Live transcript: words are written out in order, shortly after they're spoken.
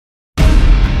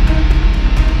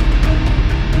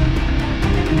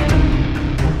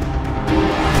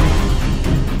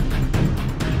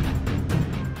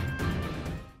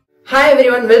Hi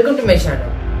everyone, welcome to my channel.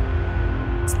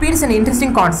 Speed is an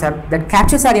interesting concept that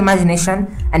captures our imagination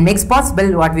and makes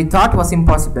possible what we thought was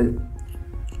impossible.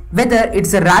 Whether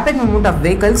it's the rapid movement of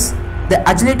vehicles, the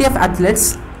agility of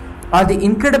athletes, or the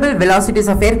incredible velocities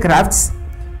of aircrafts,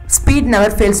 speed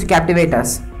never fails to captivate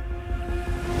us.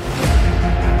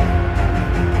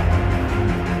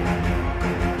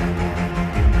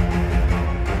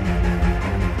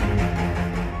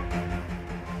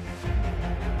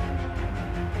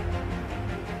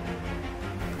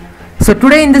 So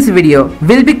today in this video,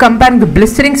 we'll be comparing the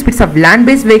blistering speeds of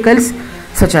land-based vehicles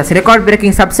such as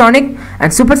record-breaking subsonic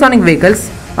and supersonic vehicles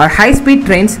or high-speed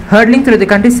trains hurtling through the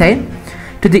countryside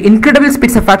to the incredible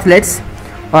speeds of athletes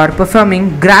or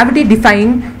performing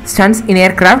gravity-defying stunts in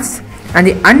aircrafts and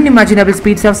the unimaginable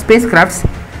speeds of spacecrafts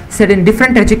set in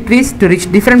different trajectories to reach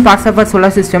different parts of our solar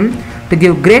system to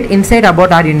give great insight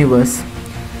about our universe.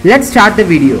 Let's start the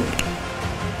video.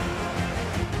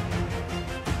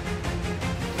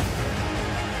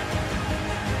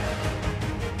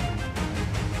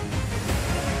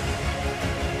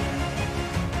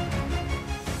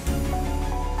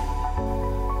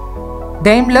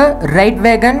 Daimler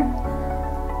Reitwagen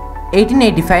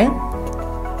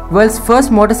 1885, world's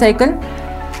first motorcycle,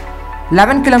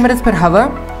 11 km per hour,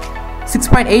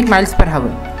 6.8 miles per hour.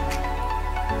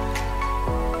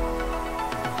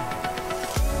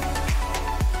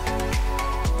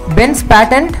 Benz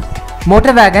patent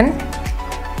Motorwagen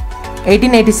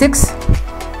 1886,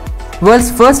 world's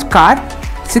first car,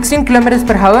 16 km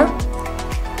per hour,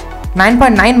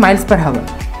 9.9 miles per hour.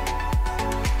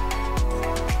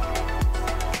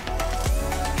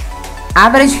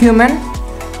 Average human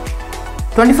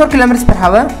 24 km per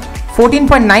hour,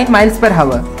 14.9 miles per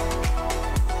hour.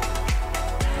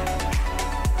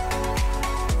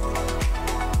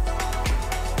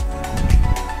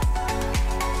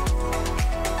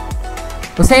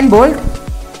 Usain Bolt,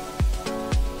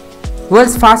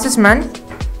 world's fastest man,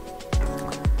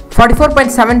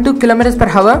 44.72 km per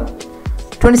hour,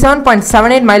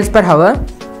 27.78 miles per hour.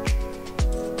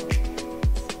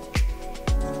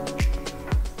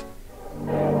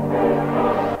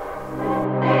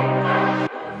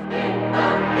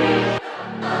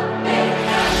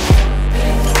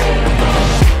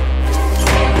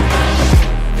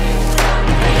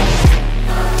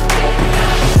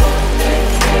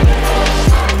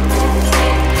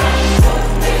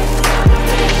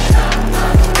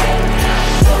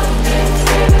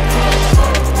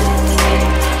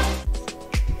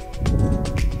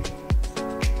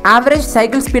 Average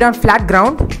cycle speed on flat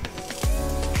ground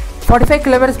 45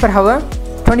 km per hour,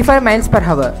 25 miles per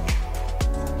hour.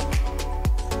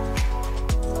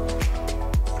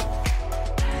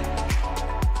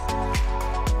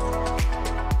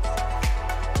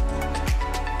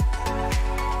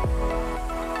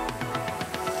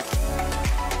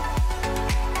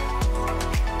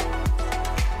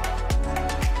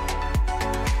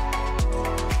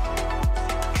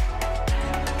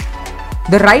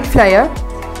 The Wright Flyer,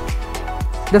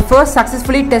 the first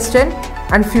successfully tested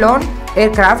and flown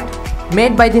aircraft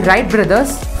made by the Wright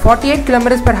brothers, 48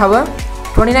 km per hour,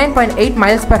 29.8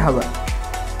 miles per hour.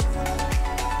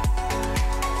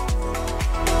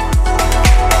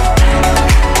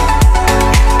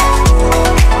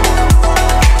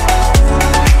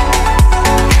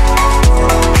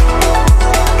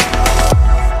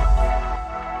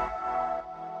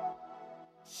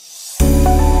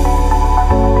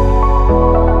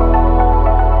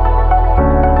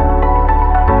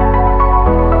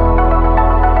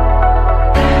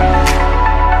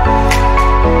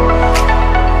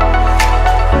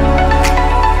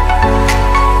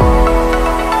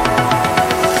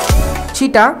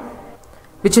 Cheetah,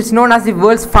 which is known as the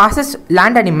world's fastest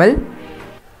land animal,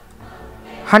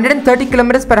 130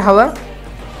 km per hour,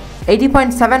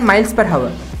 80.7 miles per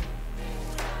hour.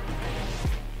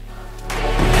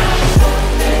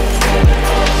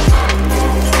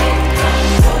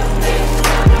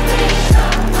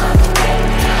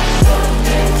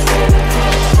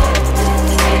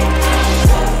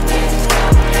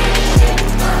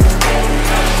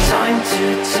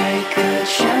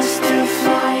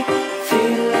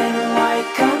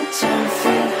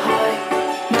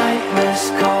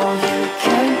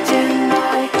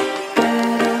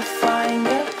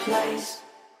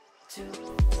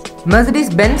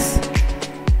 Mercedes-Benz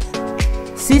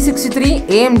C63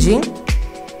 AMG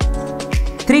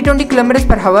 320 km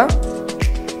per hour,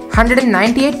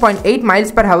 198.8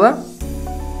 miles per hour.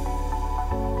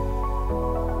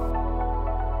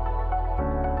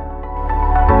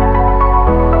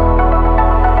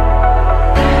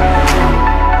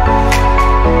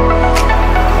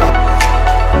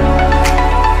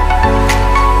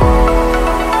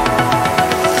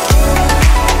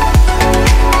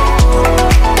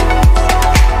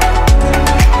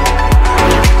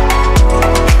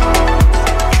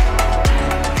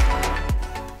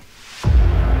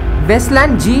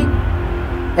 Westland G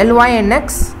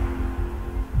LYNX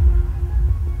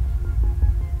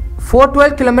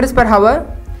 412 km per hour,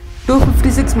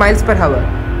 256 miles per hour.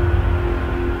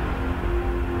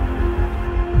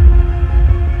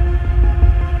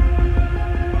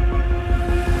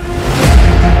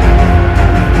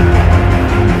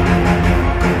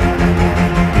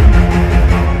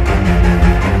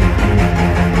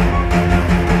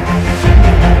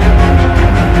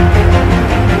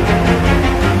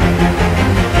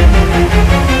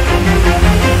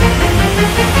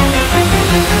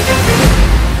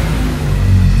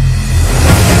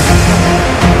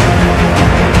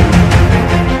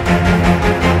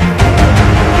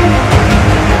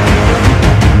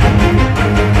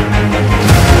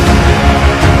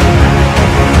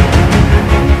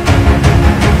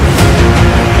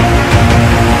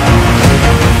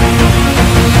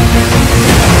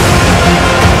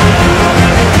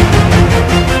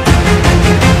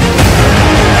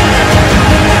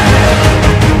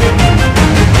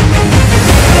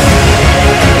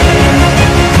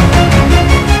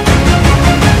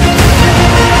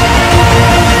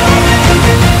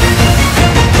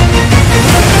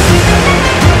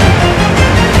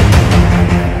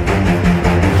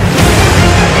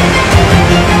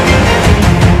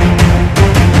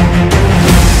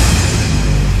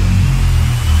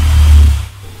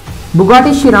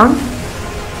 Bugatti Chiron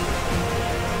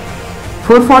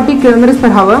 440 km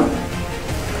per hour,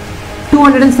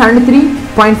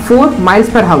 273.4 miles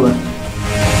per hour.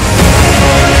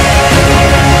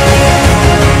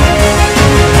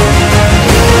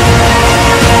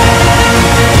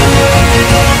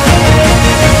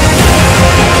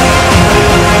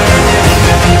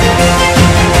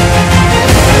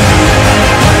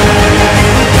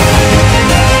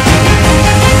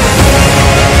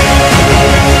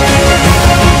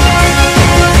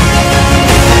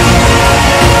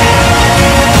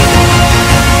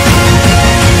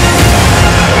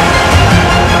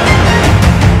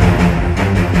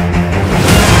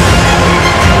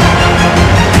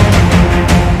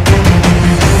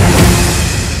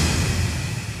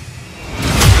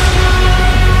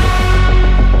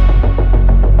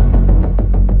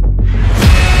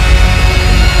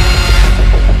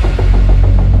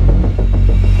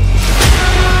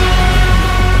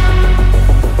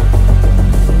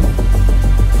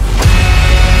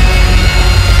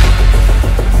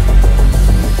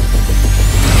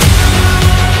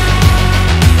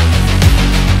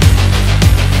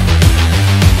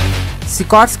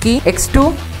 Sikorsky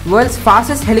X2, world's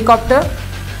fastest helicopter,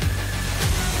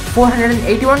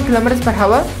 481 km per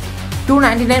hour,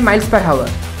 299 miles per hour.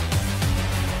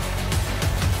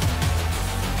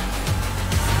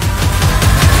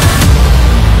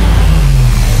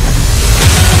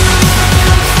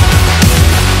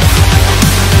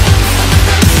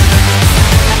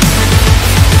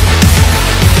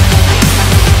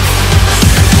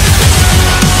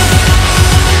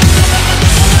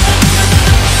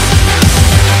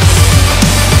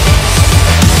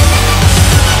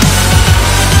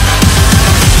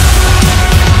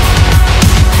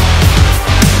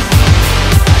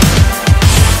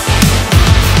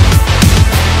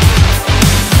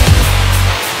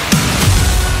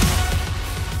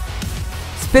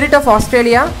 Spirit of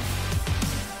Australia,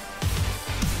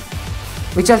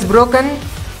 which has broken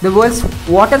the world's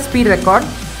water speed record,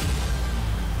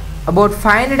 about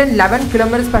 511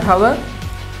 km per hour,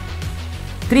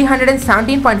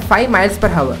 317.5 miles per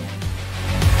hour.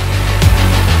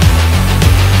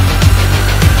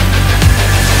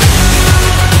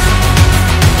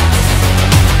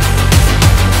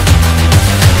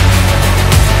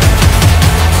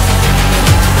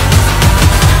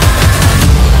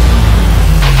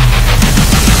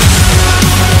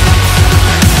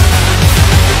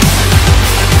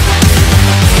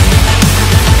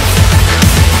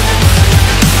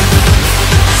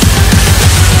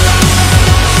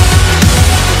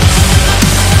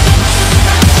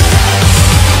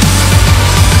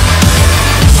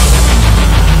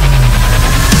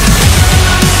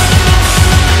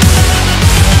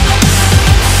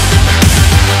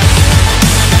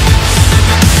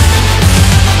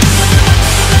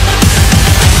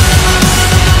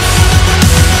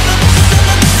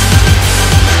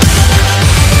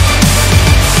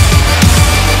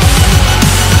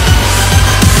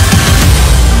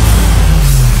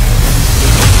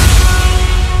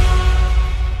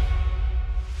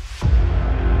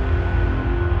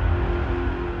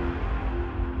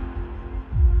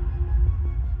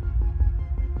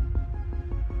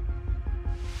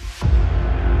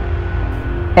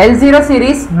 L0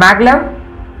 series Maglev,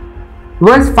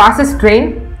 world's fastest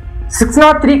train,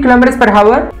 603 km per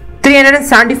hour,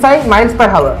 375 miles per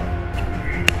hour.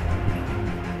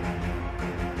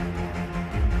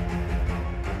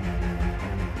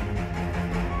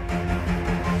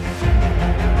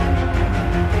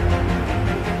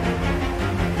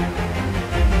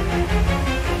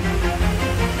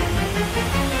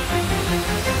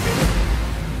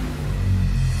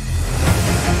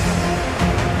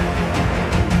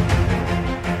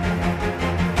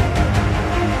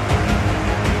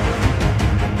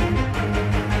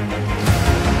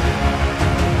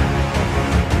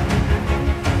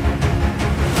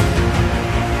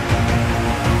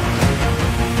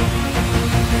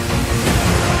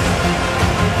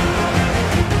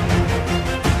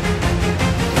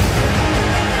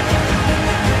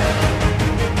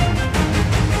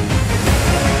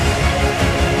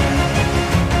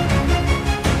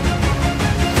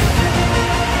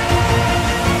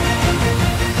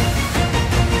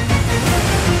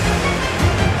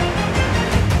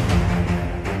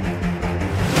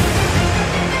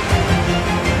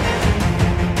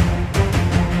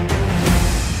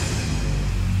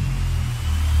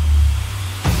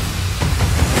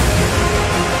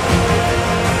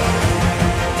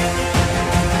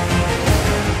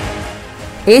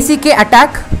 ACK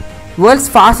Attack, world's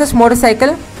fastest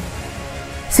motorcycle,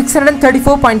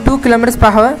 634.2 km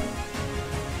per hour,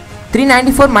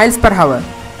 394 miles per hour.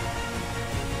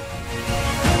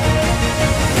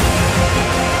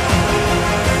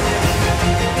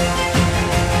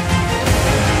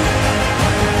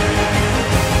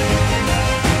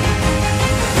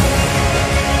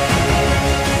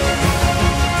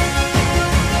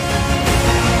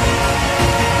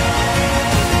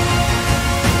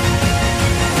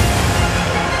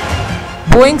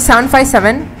 Boeing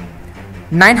 757,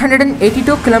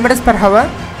 982 km per hour,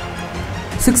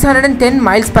 610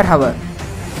 miles per hour.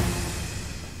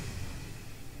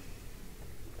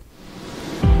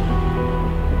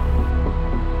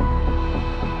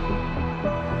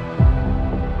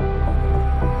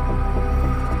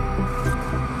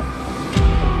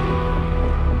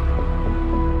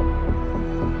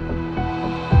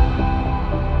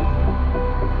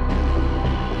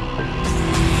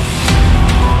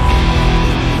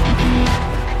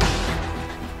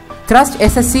 Thrust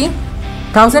SSC,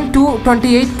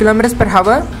 1228 km per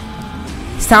hour,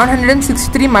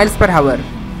 763 miles per hour.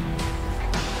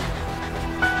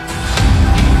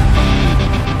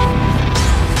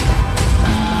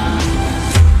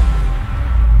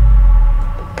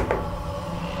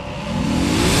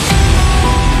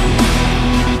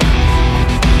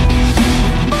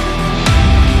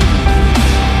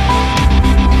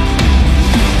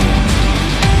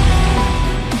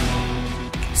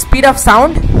 Speed of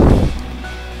sound,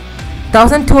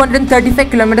 1235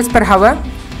 km per hour,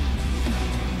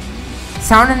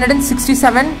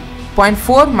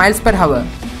 767.4 miles per hour.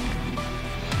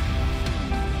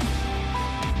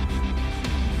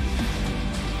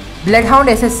 Bloodhound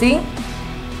SSC,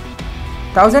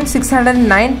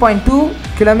 1609.2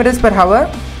 km per hour,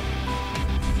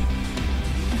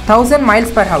 1000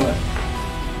 miles per hour.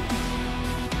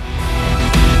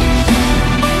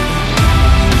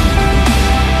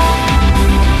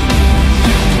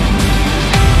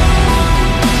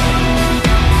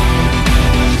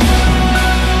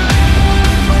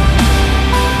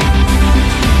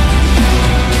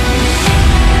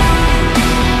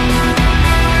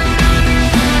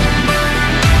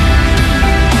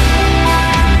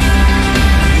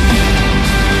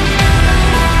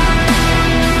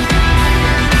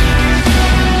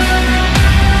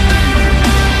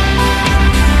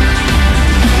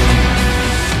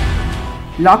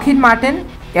 Lockheed Martin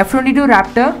F-22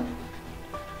 Raptor,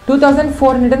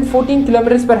 2414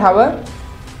 km per hour,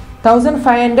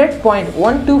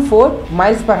 1500.124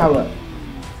 miles per hour.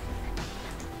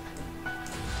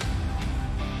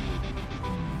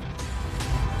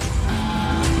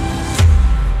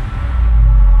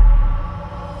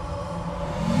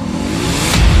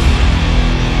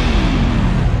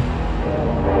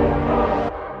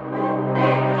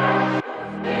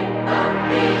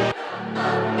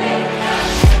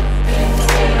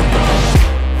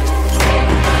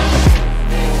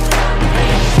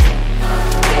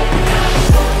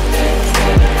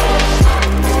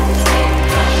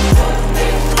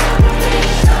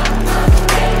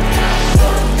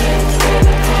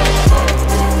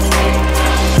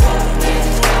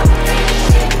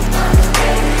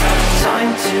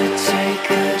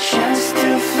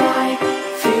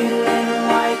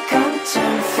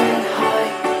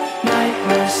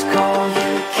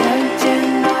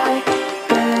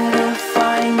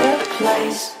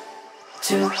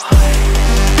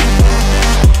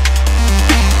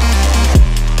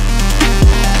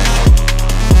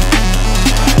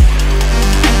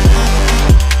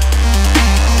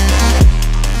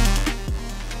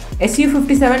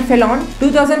 Su-57 fell on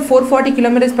 2440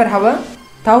 km per hour,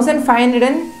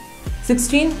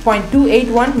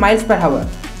 1516.281 miles per hour.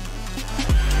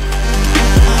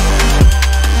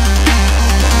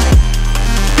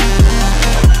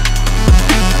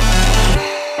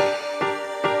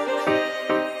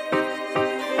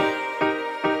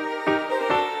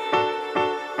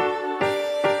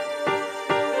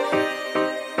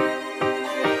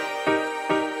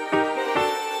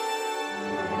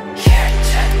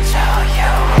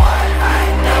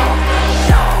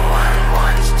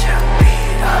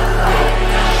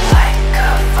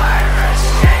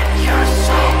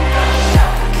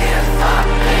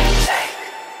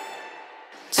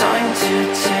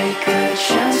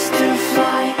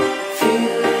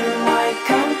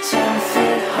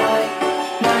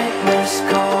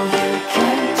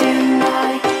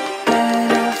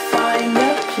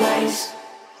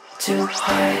 To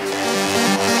hide.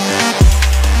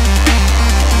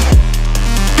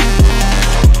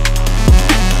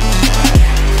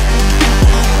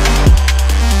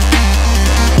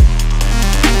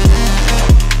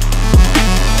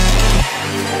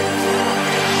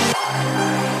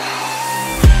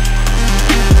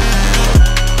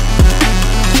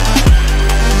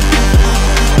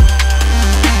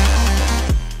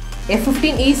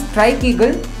 F-15E Strike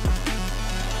Eagle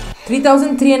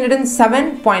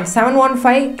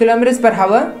 3307.715 km per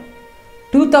hour,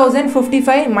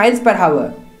 2055 miles per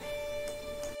hour.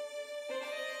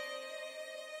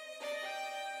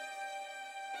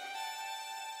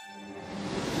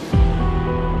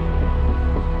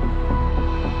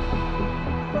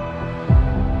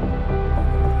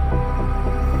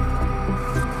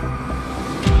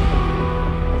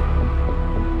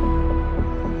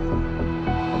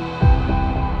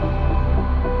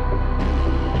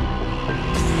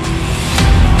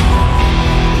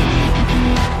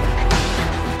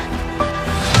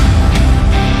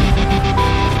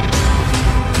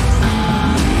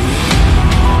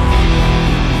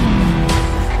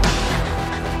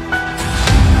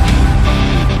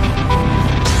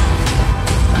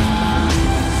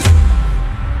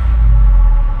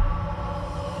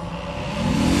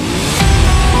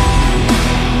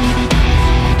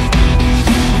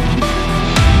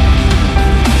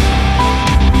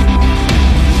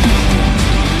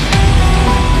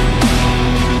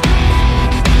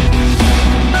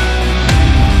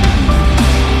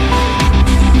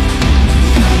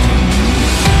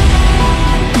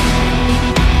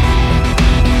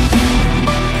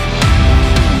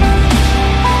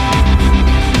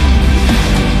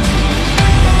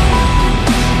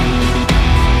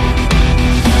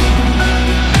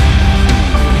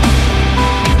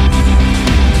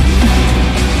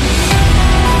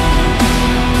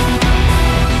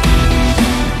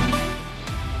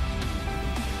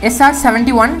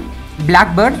 SR-71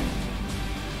 Blackbird,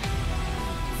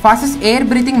 fastest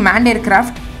air-breathing manned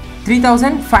aircraft,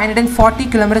 3540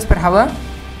 km per hour,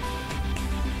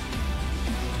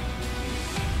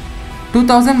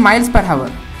 2000 miles per hour.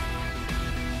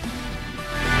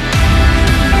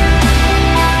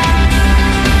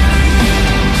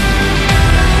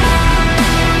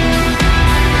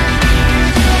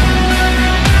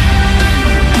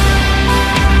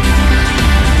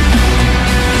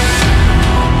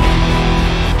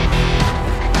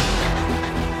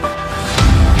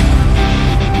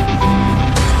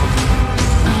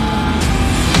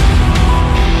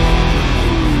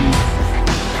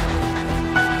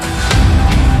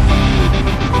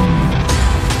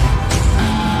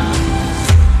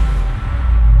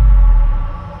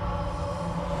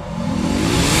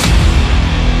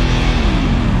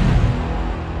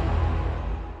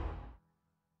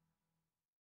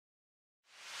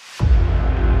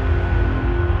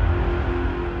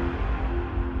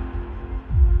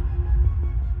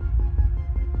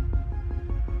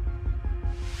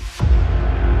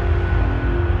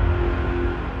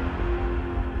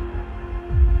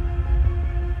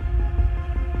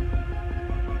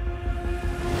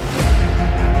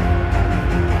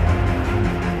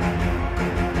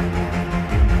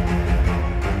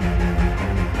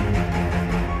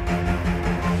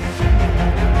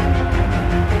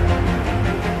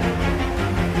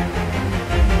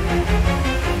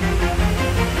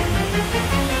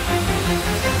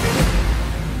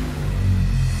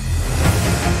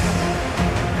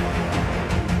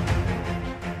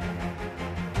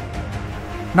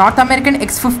 North American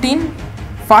X-15,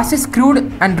 fastest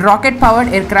crewed and rocket-powered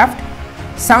aircraft,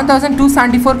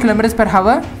 7,274 km per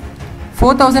hour,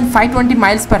 4,520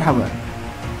 miles per hour.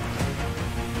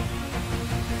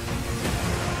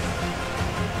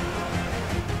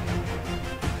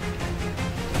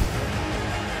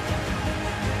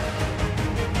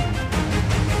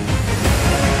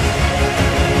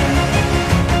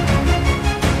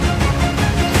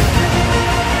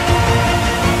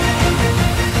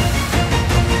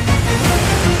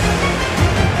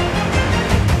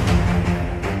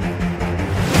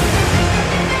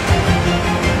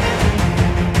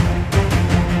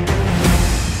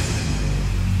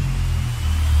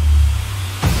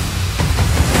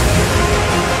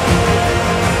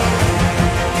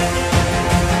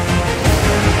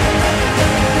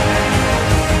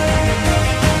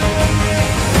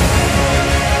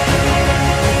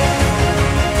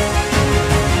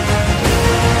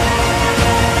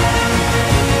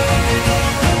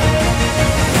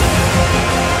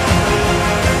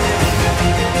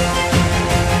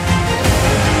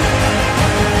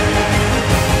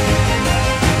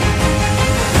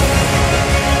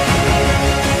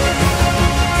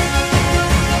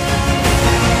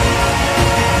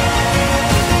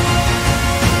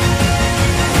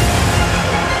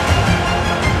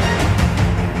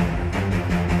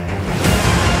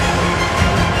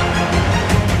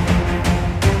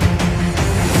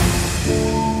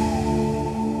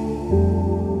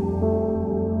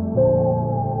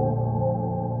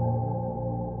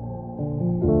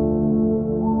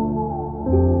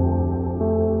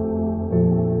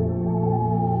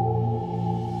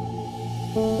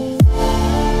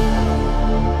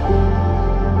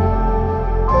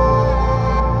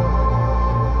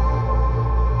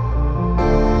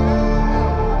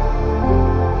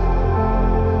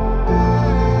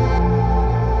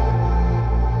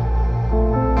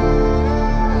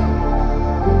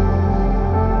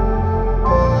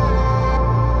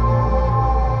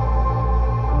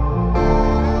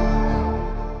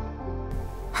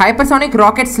 Hypersonic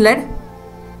rocket sled,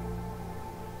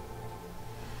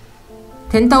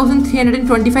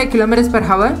 10,325 km per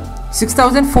hour,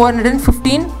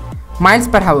 6,415 miles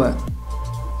per hour.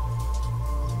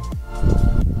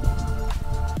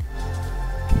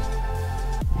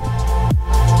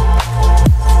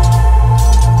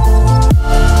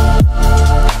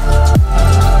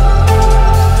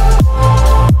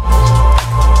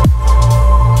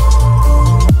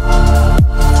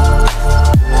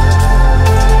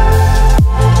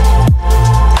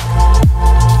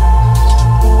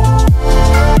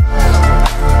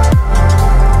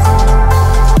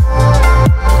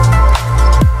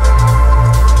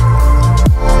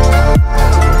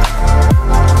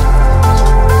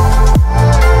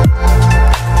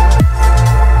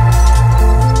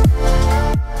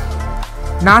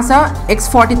 NASA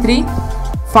X-43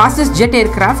 fastest jet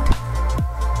aircraft,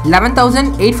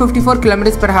 11,854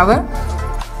 km per hour,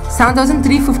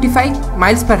 7,355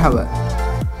 miles per hour.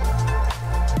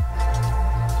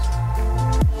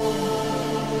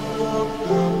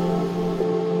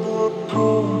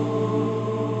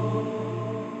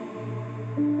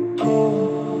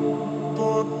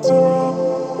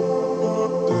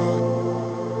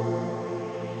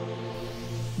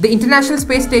 The International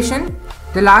Space Station,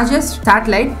 the largest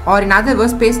satellite, or in other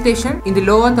words space station in the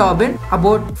low Earth orbit,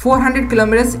 about 400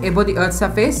 km above the Earth's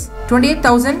surface,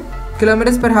 28,000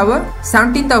 km per hour,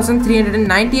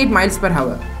 17,398 miles per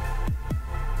hour.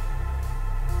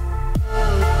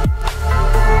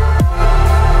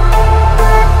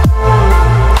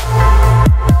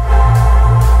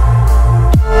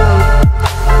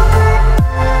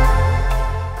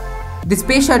 The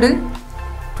Space Shuttle,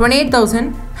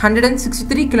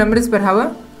 28,163 km per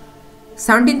hour,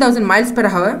 17,000 miles per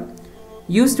hour,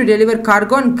 used to deliver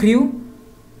cargo and crew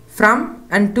from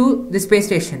and to the space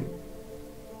station.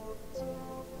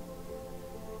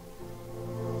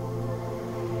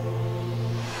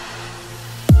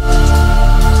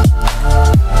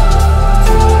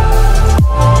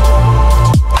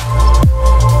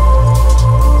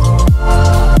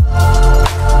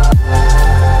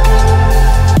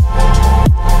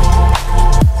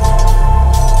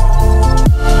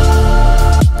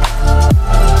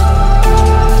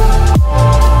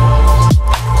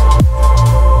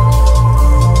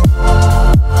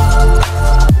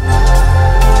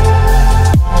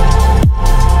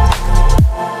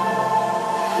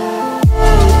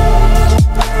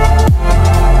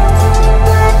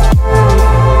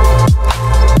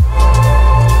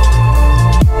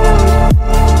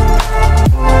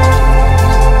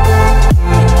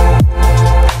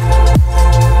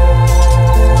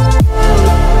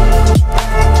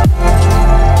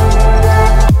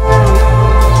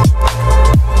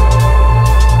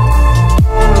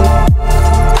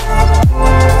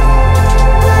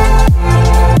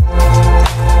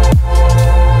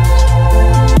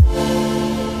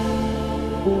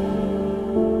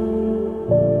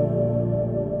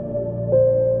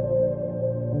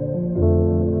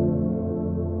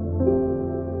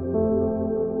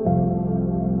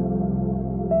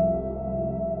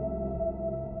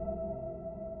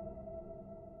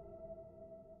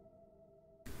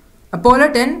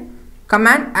 Apollo 10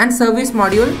 Command and Service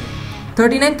Module,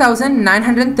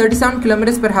 39,937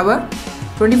 km per hour,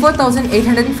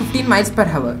 24,815 miles per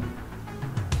hour.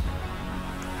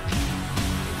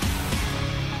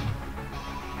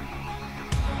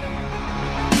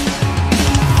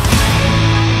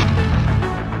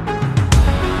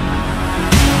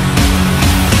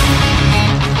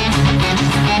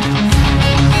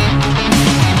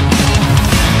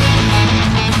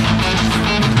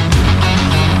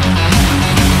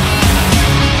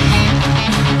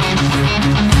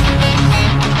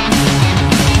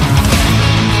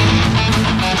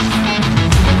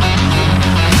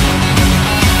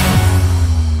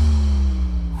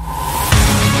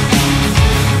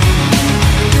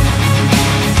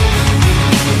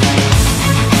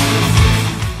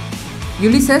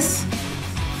 Ulysses,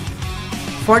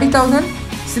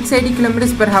 40,680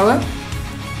 km per hour,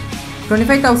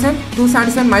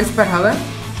 25,277 miles per hour.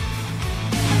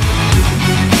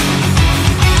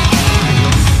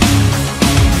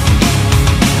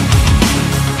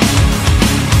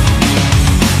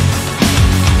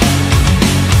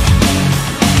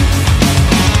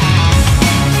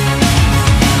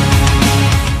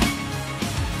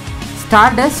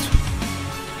 Stardust,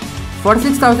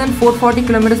 46,440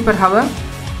 km per hour,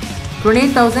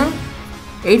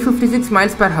 28,856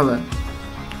 miles per hour.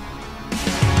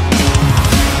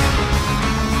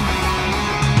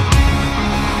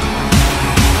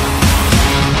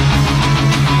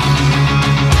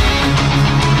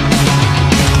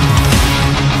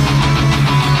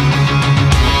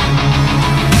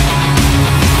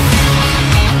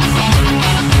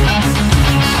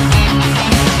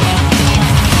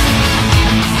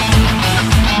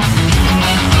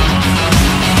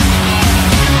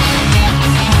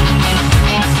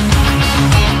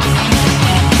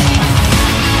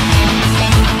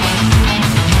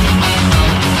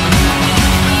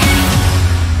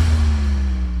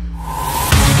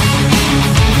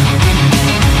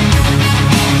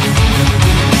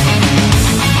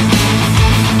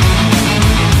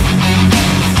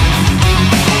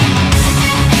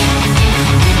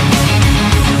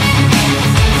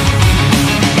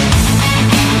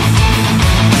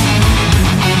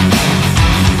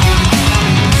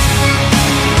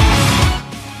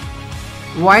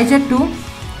 Voyager 2,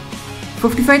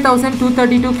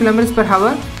 55,232 km per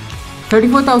hour,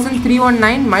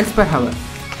 34,319 miles per hour.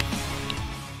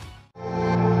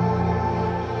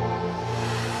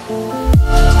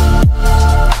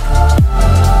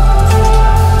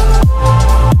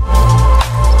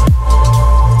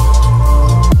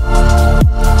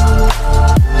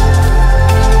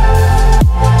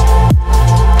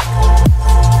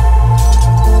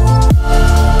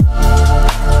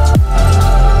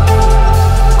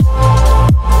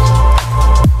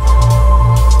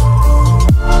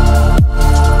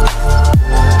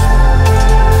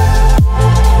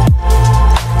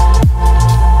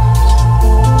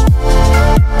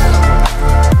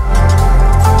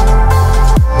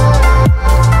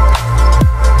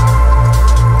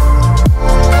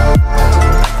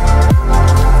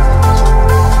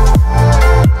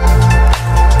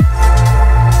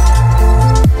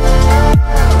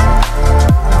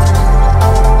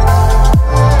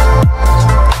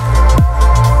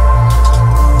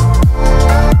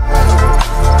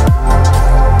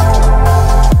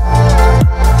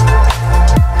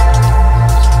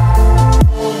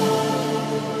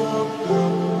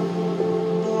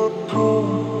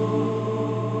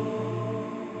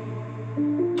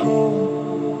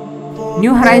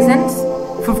 New Horizons,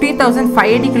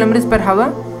 15,580 km per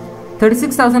hour,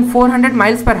 36,400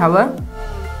 miles per hour.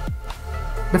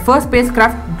 The first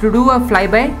spacecraft to do a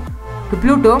flyby to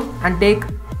Pluto and take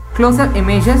closer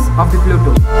images of the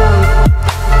Pluto.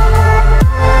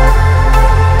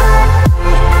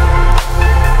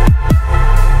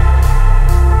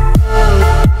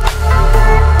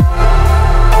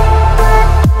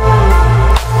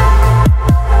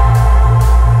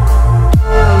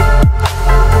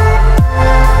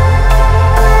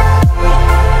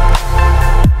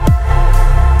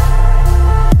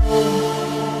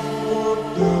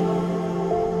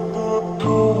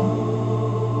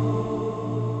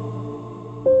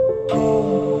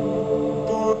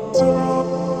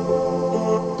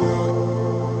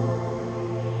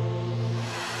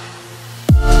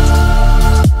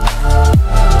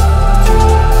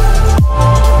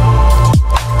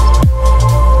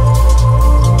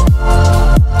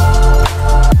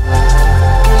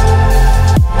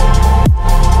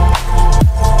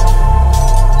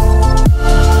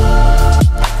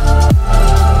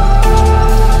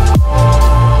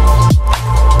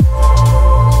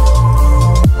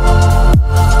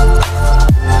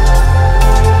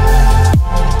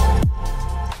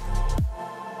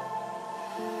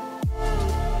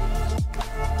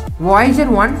 Voyager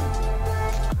 1,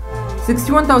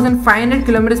 61,500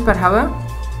 km per hour,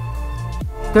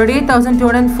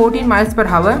 38,214 miles per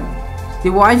hour. The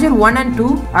Voyager 1 and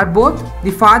 2 are both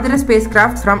the farthest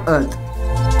spacecrafts from Earth.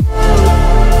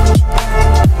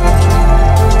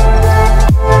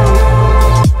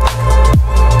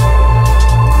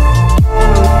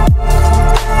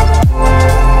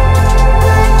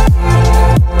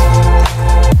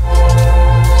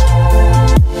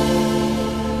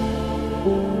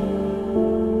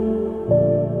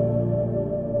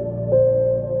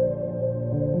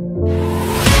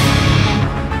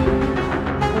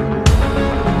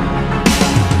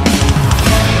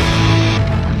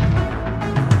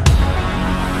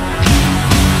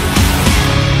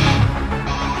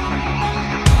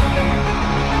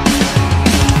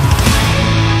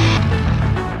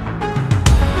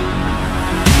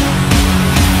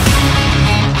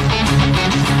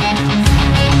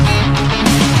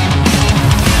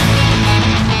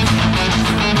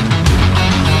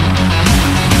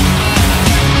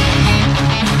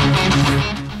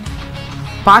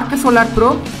 Parker Solar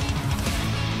Probe,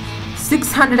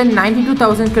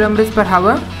 692,000 km per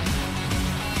hour,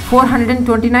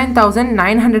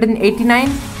 429,989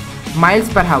 miles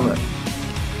per hour.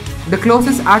 The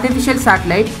closest artificial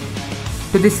satellite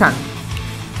to the Sun.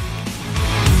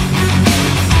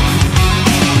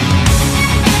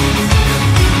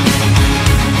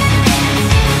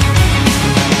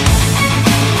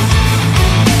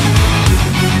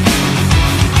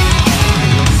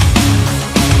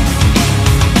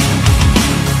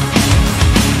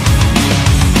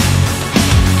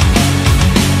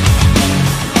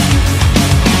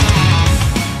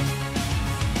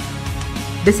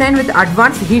 Designed with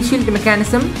advanced heat shield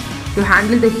mechanism to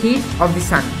handle the heat of the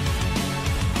Sun.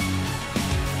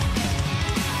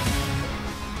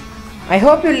 I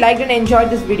hope you liked and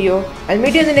enjoyed this video. I'll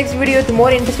meet you in the next video with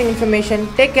more interesting information.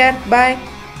 Take care. Bye.